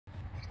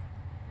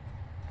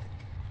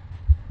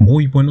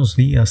Muy buenos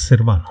días,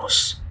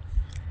 hermanos.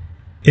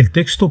 El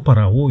texto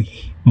para hoy,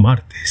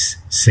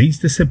 martes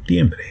 6 de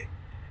septiembre,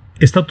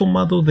 está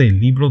tomado del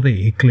libro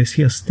de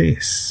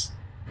Eclesiastés,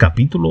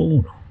 capítulo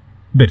 1,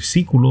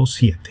 versículo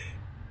 7.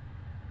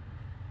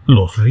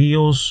 Los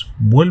ríos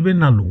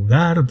vuelven al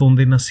lugar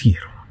donde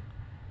nacieron.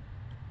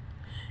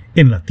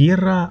 En la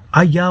tierra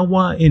hay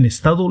agua en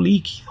estado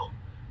líquido,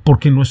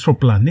 porque nuestro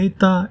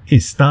planeta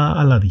está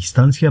a la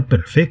distancia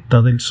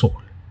perfecta del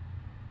Sol.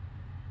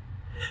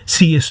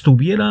 Si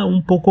estuviera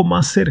un poco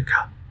más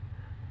cerca,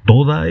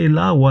 toda el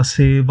agua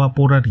se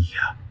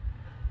evaporaría,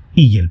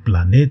 y el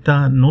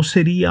planeta no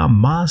sería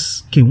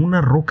más que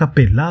una roca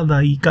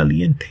pelada y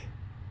caliente.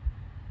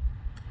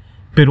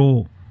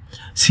 Pero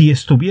si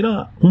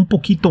estuviera un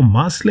poquito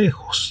más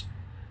lejos,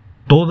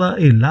 toda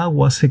el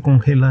agua se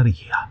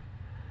congelaría,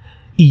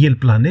 y el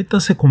planeta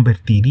se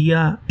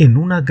convertiría en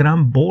una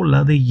gran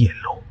bola de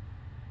hielo.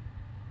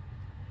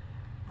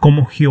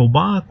 Como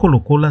Jehová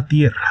colocó la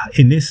tierra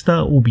en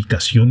esta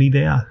ubicación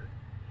ideal,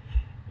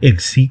 el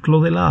ciclo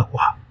del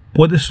agua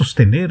puede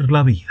sostener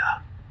la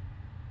vida.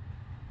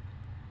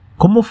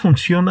 ¿Cómo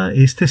funciona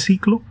este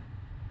ciclo?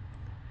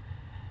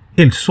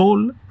 El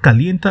sol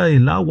calienta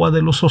el agua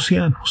de los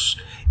océanos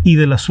y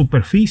de la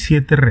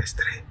superficie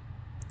terrestre,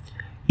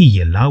 y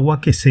el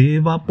agua que se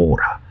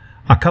evapora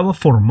acaba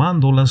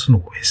formando las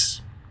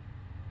nubes.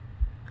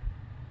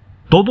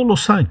 Todos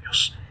los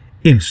años,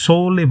 el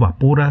sol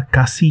evapora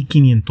casi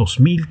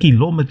 500,000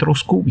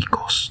 kilómetros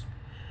cúbicos,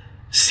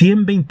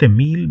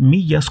 120,000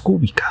 millas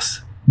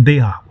cúbicas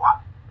de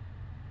agua.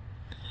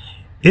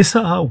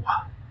 Esa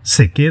agua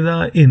se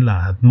queda en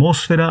la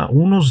atmósfera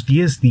unos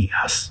 10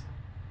 días.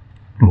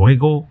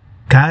 Luego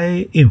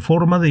cae en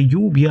forma de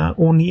lluvia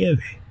o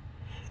nieve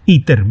y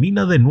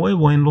termina de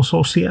nuevo en los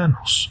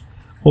océanos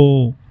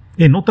o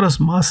en otras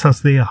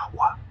masas de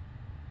agua.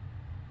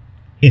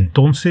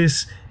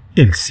 Entonces,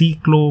 el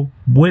ciclo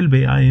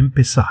vuelve a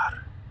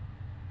empezar.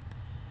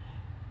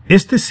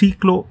 Este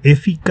ciclo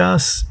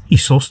eficaz y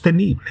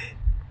sostenible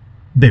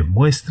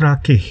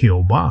demuestra que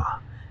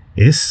Jehová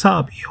es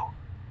sabio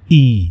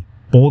y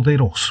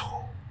poderoso.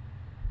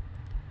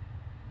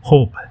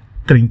 Job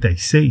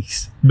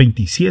 36,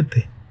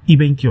 27 y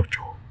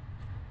 28.